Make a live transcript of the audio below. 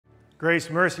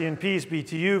Grace, mercy, and peace be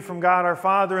to you from God our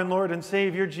Father and Lord and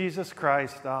Savior Jesus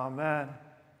Christ. Amen.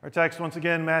 Our text once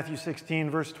again, Matthew 16,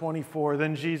 verse 24.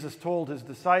 Then Jesus told his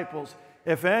disciples,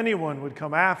 "If anyone would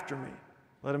come after me,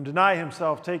 let him deny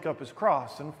himself, take up his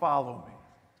cross, and follow me."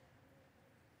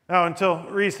 Now, until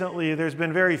recently, there's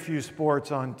been very few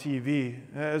sports on TV,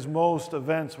 as most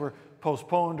events were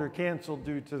postponed or canceled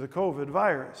due to the COVID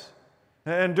virus.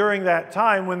 And during that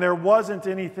time, when there wasn't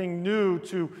anything new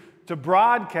to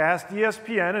broadcast,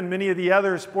 ESPN and many of the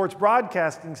other sports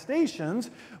broadcasting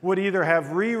stations would either have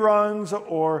reruns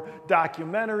or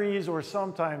documentaries, or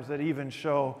sometimes that even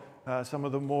show some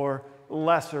of the more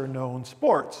lesser-known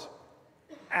sports.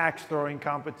 Axe throwing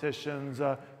competitions,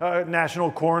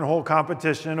 national cornhole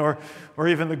competition, or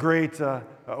even the great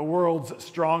world's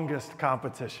strongest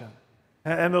competition.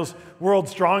 And those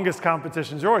world's strongest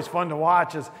competitions are always fun to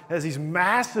watch as these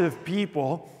massive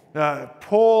people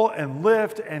pull and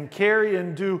lift and carry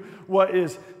and do what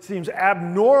seems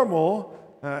abnormal,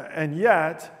 and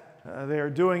yet they are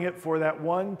doing it for that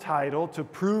one title to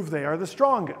prove they are the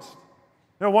strongest.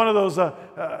 Now, one of those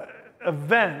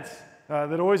events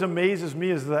that always amazes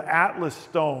me is the Atlas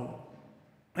Stone.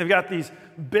 They've got these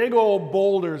big old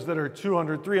boulders that are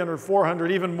 200, 300,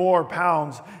 400, even more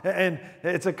pounds. And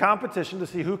it's a competition to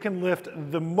see who can lift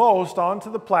the most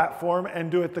onto the platform and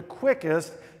do it the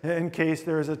quickest in case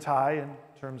there is a tie in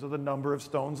terms of the number of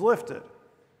stones lifted.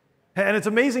 And it's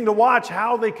amazing to watch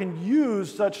how they can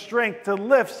use such strength to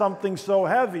lift something so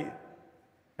heavy.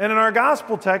 And in our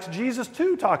gospel text, Jesus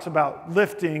too talks about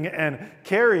lifting and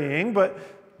carrying, but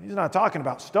he's not talking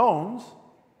about stones.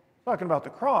 He's talking about the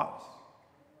cross.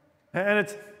 And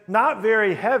it's not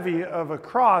very heavy of a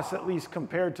cross, at least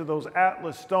compared to those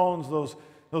Atlas stones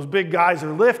those big guys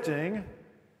are lifting.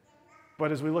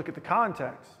 But as we look at the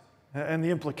context and the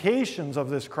implications of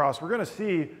this cross, we're going to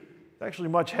see it's actually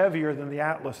much heavier than the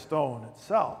Atlas stone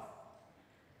itself.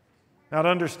 Now, to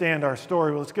understand our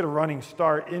story, let's get a running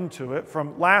start into it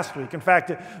from last week. In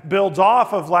fact, it builds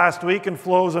off of last week and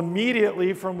flows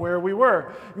immediately from where we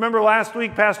were. Remember last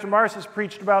week, Pastor Marcis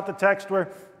preached about the text where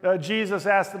Jesus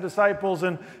asked the disciples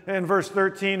in verse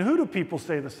 13, "Who do people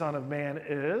say the Son of Man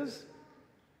is?"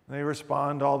 And they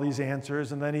respond all these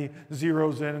answers, and then he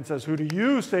zeroes in and says, "Who do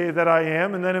you say that I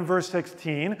am?" And then in verse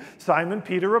 16, Simon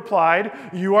Peter replied,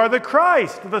 "You are the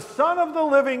Christ, the Son of the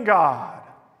living God."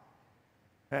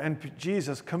 And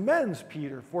Jesus commends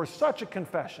Peter for such a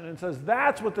confession and says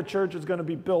that's what the church is going to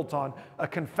be built on, a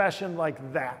confession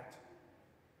like that.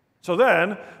 So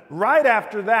then, right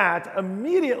after that,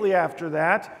 immediately after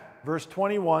that, verse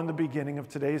 21, the beginning of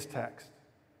today's text.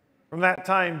 From that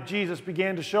time, Jesus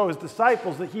began to show his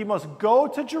disciples that he must go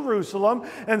to Jerusalem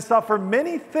and suffer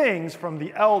many things from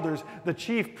the elders, the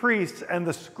chief priests, and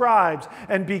the scribes,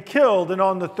 and be killed, and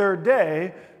on the third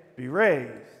day be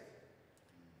raised.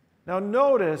 Now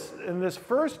notice, in this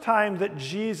first time that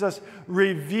Jesus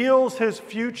reveals his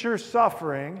future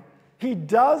suffering, he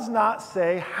does not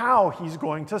say how he's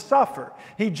going to suffer.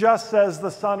 He just says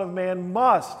the Son of Man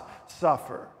must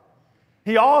suffer.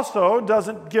 He also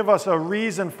doesn't give us a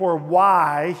reason for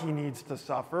why he needs to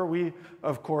suffer. We,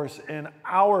 of course, in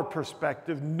our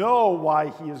perspective, know why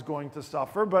he is going to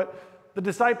suffer, but the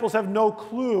disciples have no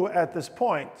clue at this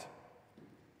point.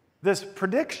 This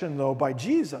prediction, though, by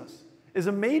Jesus is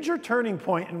a major turning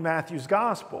point in Matthew's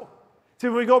gospel. See,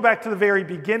 when we go back to the very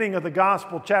beginning of the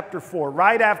gospel, chapter 4,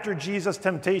 right after Jesus'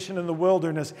 temptation in the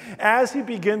wilderness, as he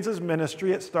begins his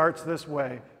ministry, it starts this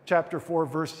way. Chapter 4,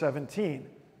 verse 17.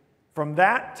 From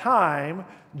that time,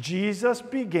 Jesus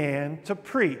began to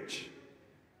preach.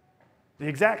 The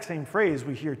exact same phrase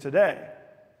we hear today.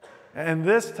 And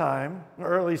this time,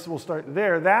 or at least we'll start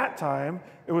there, that time,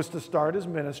 it was to start his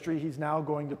ministry. He's now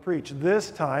going to preach.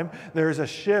 This time, there's a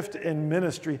shift in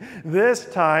ministry. This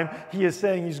time, he is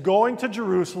saying he's going to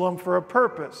Jerusalem for a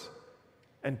purpose.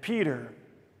 And Peter,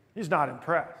 he's not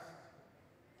impressed.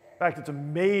 In fact, it's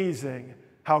amazing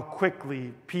how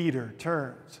quickly Peter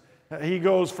turns. He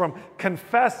goes from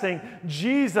confessing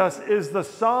Jesus is the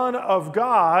Son of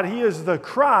God, he is the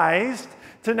Christ,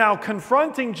 to now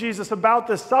confronting Jesus about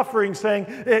this suffering, saying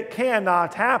it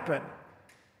cannot happen.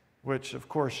 Which, of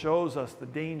course, shows us the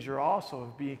danger also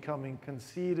of becoming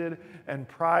conceited and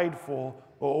prideful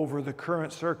over the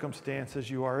current circumstances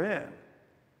you are in.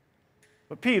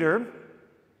 But Peter,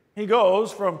 he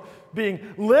goes from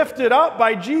being lifted up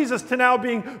by Jesus to now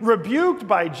being rebuked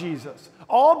by Jesus.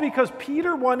 All because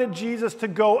Peter wanted Jesus to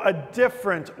go a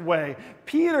different way.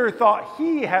 Peter thought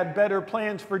he had better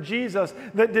plans for Jesus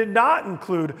that did not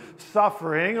include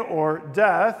suffering or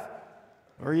death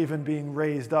or even being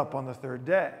raised up on the third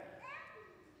day.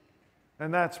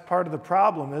 And that's part of the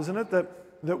problem, isn't it?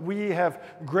 That that we have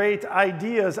great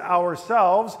ideas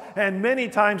ourselves, and many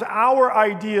times our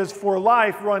ideas for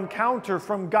life run counter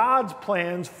from God's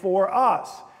plans for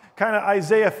us. Kind of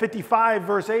Isaiah 55,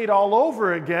 verse 8 all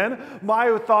over again.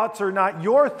 My thoughts are not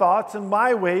your thoughts, and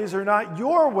my ways are not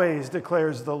your ways,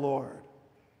 declares the Lord.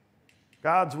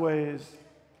 God's ways,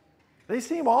 they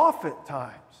seem off at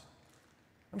times.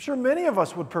 I'm sure many of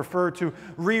us would prefer to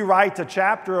rewrite a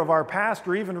chapter of our past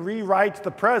or even rewrite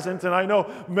the present, and I know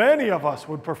many of us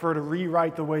would prefer to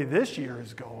rewrite the way this year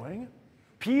is going.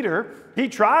 Peter, he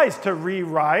tries to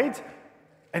rewrite,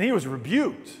 and he was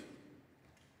rebuked.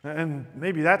 And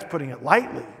maybe that's putting it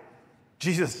lightly.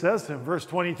 Jesus says to him, verse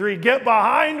 23, "Get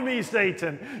behind me,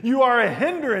 Satan. You are a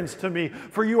hindrance to me,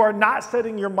 for you are not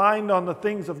setting your mind on the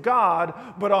things of God,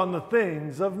 but on the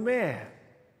things of man."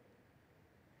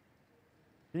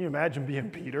 Can you imagine being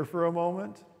Peter for a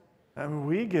moment? I mean,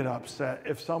 we get upset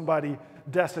if somebody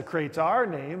desecrates our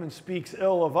name and speaks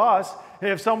ill of us.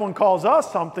 If someone calls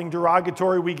us something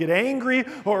derogatory, we get angry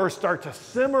or start to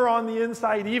simmer on the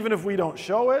inside, even if we don't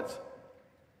show it.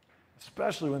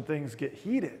 Especially when things get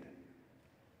heated.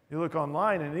 You look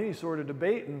online in any sort of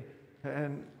debate,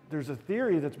 and there's a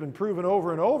theory that's been proven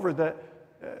over and over that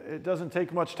it doesn't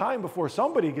take much time before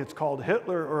somebody gets called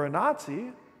Hitler or a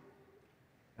Nazi.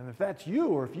 And if that's you,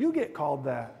 or if you get called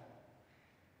that,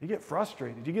 you get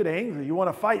frustrated, you get angry, you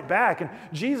want to fight back. And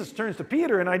Jesus turns to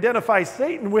Peter and identifies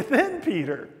Satan within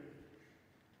Peter.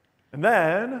 And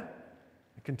then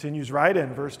it continues right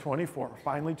in verse 24,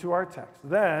 finally to our text.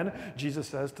 Then Jesus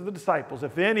says to the disciples,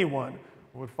 "If anyone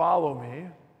would follow me,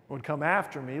 would come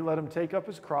after me, let him take up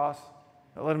his cross,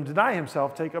 let him deny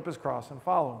himself, take up his cross, and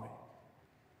follow me."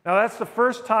 Now that's the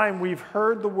first time we've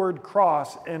heard the word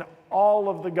cross in all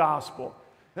of the gospel.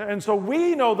 And so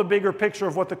we know the bigger picture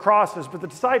of what the cross is, but the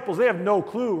disciples, they have no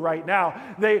clue right now.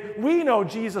 We know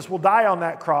Jesus will die on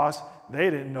that cross. They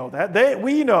didn't know that.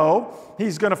 We know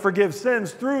he's going to forgive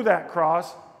sins through that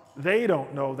cross. They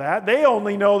don't know that. They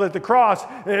only know that the cross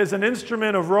is an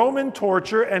instrument of Roman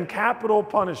torture and capital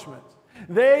punishment.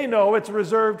 They know it's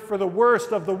reserved for the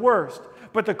worst of the worst.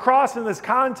 But the cross in this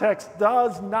context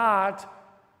does not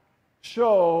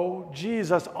show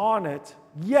Jesus on it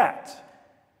yet.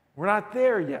 We're not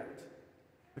there yet.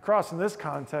 The cross in this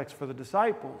context for the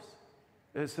disciples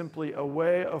is simply a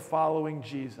way of following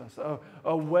Jesus,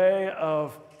 a way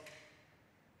of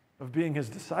being his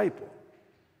disciple.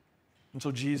 And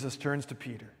so Jesus turns to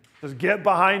Peter, says, "Get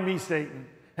behind me, Satan."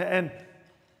 And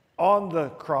on the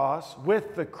cross,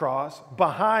 with the cross,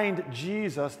 behind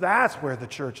Jesus, that's where the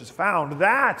church is found.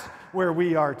 That's where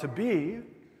we are to be.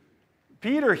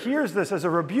 Peter hears this as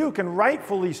a rebuke, and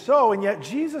rightfully so, and yet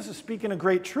Jesus is speaking a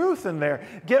great truth in there.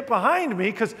 Get behind me,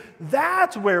 because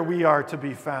that's where we are to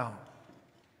be found.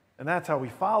 And that's how we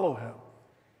follow him.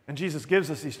 And Jesus gives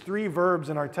us these three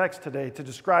verbs in our text today to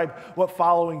describe what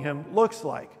following him looks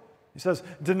like. He says,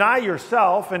 deny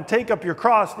yourself and take up your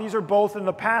cross. These are both in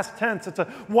the past tense. It's a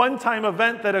one-time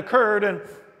event that occurred, and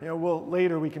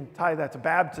later we can tie that to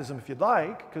baptism if you'd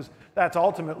like, because that's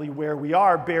ultimately where we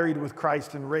are, buried with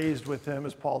Christ and raised with him,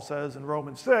 as Paul says in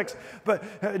Romans 6.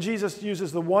 But Jesus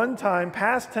uses the one-time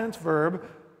past tense verb,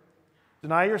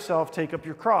 deny yourself, take up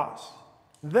your cross.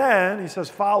 Then he says,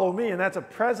 follow me, and that's a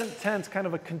present tense, kind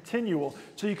of a continual.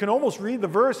 So you can almost read the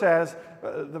verse as,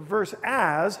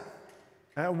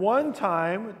 at one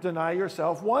time, deny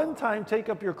yourself, one time take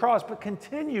up your cross, but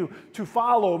continue to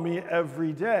follow me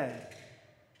every day.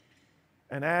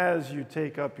 And as you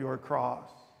take up your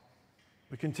cross,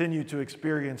 we continue to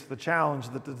experience the challenge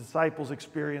that the disciples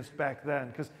experienced back then.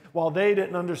 Because while they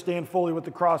didn't understand fully what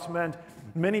the cross meant,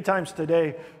 many times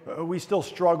today, we still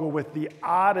struggle with the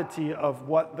oddity of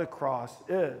what the cross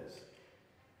is.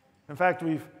 In fact,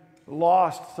 we've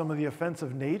lost some of the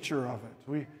offensive nature of it.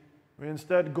 We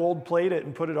instead gold plate it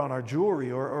and put it on our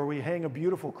jewelry, or we hang a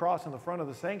beautiful cross in the front of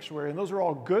the sanctuary, and those are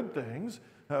all good things.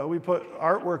 We put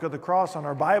artwork of the cross on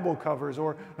our Bible covers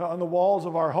or on the walls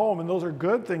of our home, and those are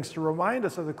good things to remind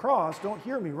us of the cross. Don't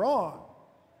hear me wrong.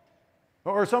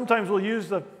 Or sometimes we'll use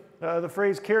the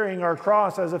phrase carrying our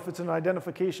cross as if it's an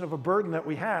identification of a burden that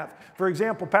we have. For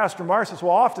example, Pastor Marcis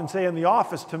will often say in the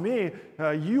office to me,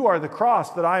 you are the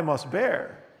cross that I must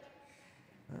bear.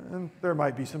 And there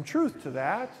might be some truth to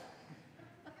that.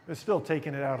 It's still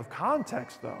taking it out of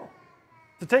context, though.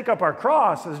 To take up our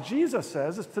cross, as Jesus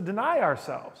says, is to deny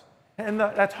ourselves. And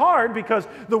that's hard because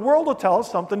the world will tell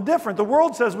us something different. The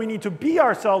world says we need to be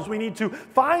ourselves, we need to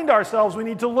find ourselves, we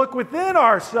need to look within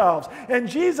ourselves. And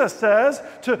Jesus says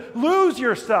to lose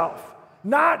yourself,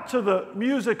 not to the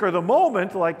music or the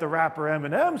moment like the rapper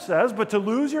Eminem says, but to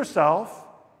lose yourself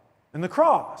in the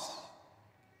cross.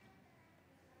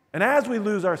 And as we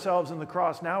lose ourselves in the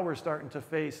cross, now we're starting to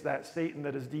face that Satan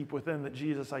that is deep within that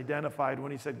Jesus identified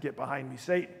when he said, "Get behind me,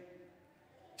 Satan."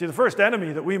 See, the first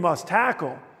enemy that we must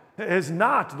tackle is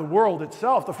not the world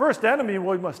itself. The first enemy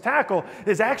we must tackle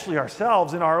is actually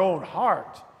ourselves in our own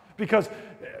heart. Because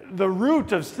the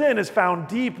root of sin is found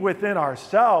deep within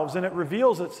ourselves, and it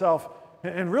reveals itself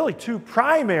in really two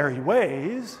primary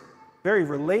ways, very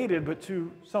related, but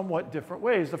two somewhat different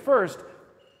ways. The first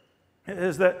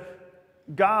is that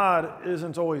God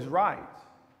isn't always right,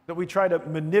 that we try to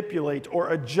manipulate or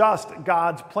adjust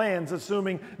God's plans,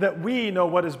 assuming that we know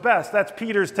what is best. That's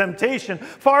Peter's temptation.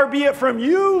 "Far be it from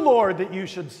you, Lord, that you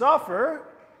should suffer."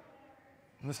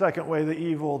 And the second way the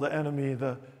evil, the enemy,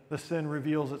 the sin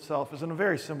reveals itself is in a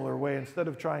very similar way. Instead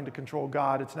of trying to control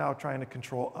God, it's now trying to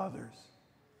control others.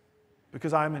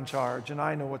 Because I'm in charge and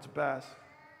I know what's best,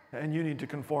 and you need to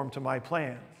conform to my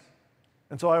plans.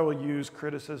 And so I will use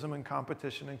criticism and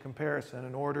competition and comparison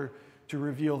in order to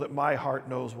reveal that my heart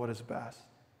knows what is best.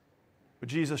 But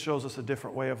Jesus shows us a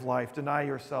different way of life. Deny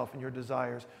yourself and your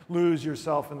desires. Lose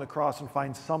yourself in the cross and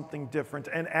find something different.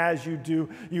 And as you do,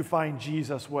 you find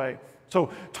Jesus' way. So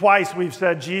twice we've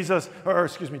said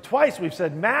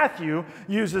Matthew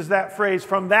uses that phrase.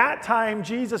 From that time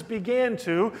Jesus began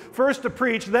to, first to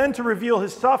preach, then to reveal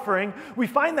his suffering. We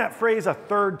find that phrase a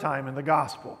third time in the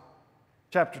gospel.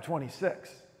 Chapter 26.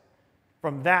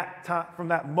 From that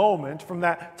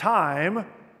time,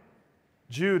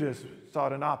 Judas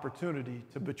sought an opportunity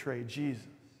to betray Jesus.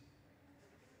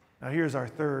 Now here's our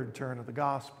third turn of the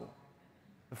gospel.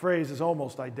 The phrase is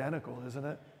almost identical, isn't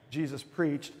it? Jesus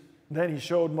preached, then he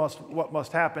showed what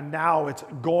must happen. Now it's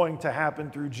going to happen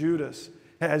through Judas,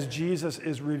 as Jesus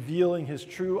is revealing his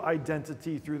true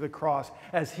identity through the cross,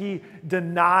 as he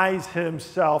denies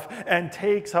himself and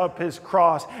takes up his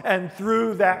cross. And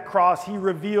through that cross, he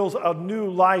reveals a new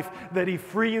life that he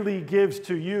freely gives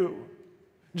to you.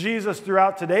 Jesus,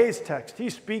 throughout today's text,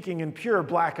 he's speaking in pure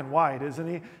black and white, isn't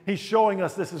he? He's showing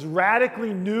us this is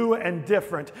radically new and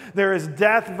different. There is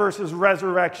death versus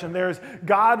resurrection. There is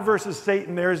God versus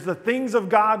Satan. There is the things of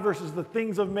God versus the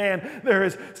things of man. There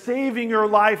is saving your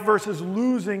life versus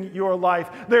losing your life.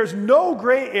 There's no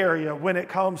gray area when it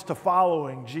comes to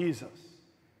following Jesus.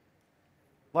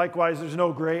 Likewise, there's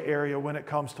no gray area when it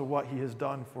comes to what he has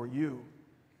done for you,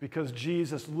 because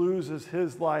Jesus loses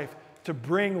his life to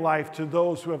bring life to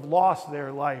those who have lost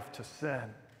their life to sin.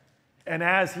 And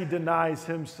as he denies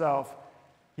himself,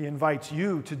 he invites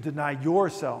you to deny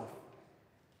yourself,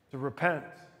 to repent,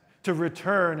 to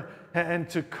return, and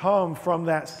to come from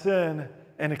that sin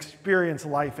and experience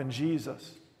life in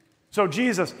Jesus. So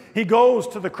Jesus, he goes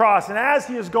to the cross, and as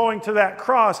he is going to that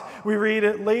cross, we read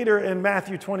it later in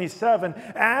Matthew 27,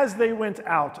 as they went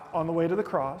out on the way to the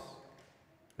cross,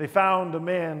 they found a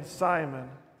man, Simon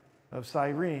of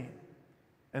Cyrene,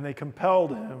 and they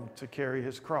compelled him to carry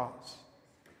his cross.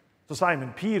 So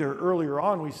Simon Peter, earlier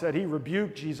on we said he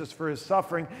rebuked Jesus for his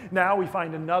suffering. Now we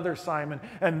find another Simon,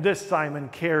 and this Simon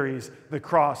carries the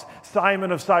cross.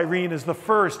 Simon of Cyrene is the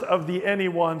first of the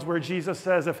anyones where Jesus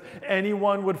says, if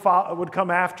anyone would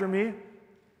come after me,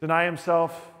 deny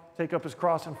himself, take up his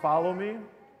cross and follow me.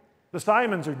 The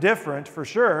Simons are different for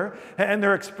sure, and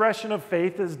their expression of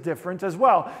faith is different as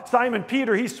well. Simon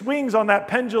Peter, he swings on that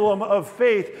pendulum of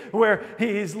faith where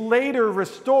he's later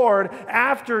restored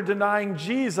after denying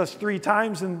Jesus 3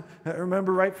 times, and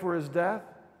remember, right for his death?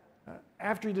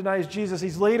 After he denies Jesus,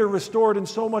 he's later restored, and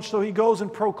so much so he goes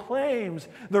and proclaims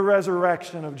the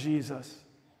resurrection of Jesus.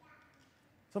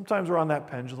 Sometimes we're on that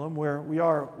pendulum where we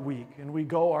are weak and we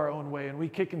go our own way and we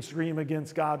kick and scream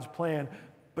against God's plan.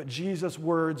 But Jesus'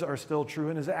 words are still true,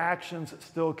 and his actions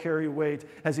still carry weight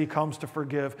as he comes to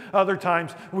forgive. Other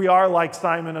times, we are like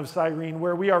Simon of Cyrene,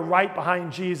 where we are right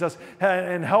behind Jesus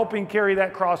and helping carry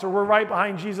that cross, or we're right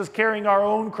behind Jesus carrying our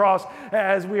own cross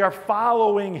as we are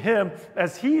following him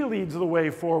as he leads the way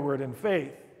forward in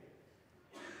faith.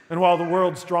 And while the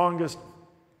world's strongest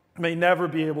may never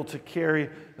be able to carry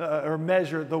or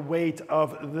measure the weight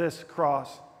of this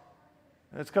cross,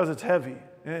 it's because it's heavy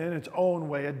in its own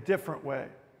way, a different way.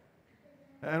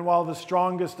 And while the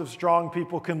strongest of strong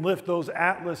people can lift those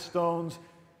Atlas stones,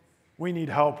 we need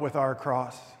help with our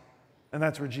cross. And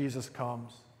that's where Jesus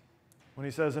comes. When he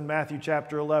says in Matthew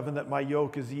chapter 11 that my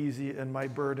yoke is easy and my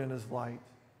burden is light.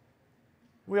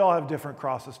 We all have different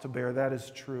crosses to bear, that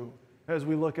is true, as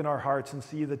we look in our hearts and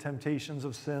see the temptations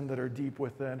of sin that are deep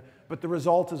within. But the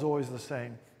result is always the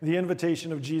same. The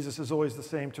invitation of Jesus is always the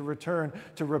same: to return,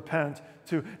 to repent,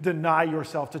 to deny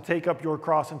yourself, to take up your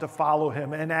cross and to follow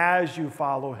him. And as you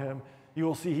follow him, you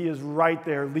will see he is right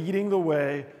there leading the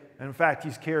way. And in fact,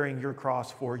 he's carrying your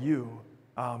cross for you.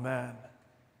 Amen.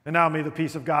 And now may the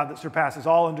peace of God that surpasses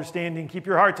all understanding keep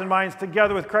your hearts and minds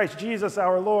together with Christ Jesus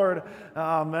our Lord.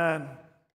 Amen.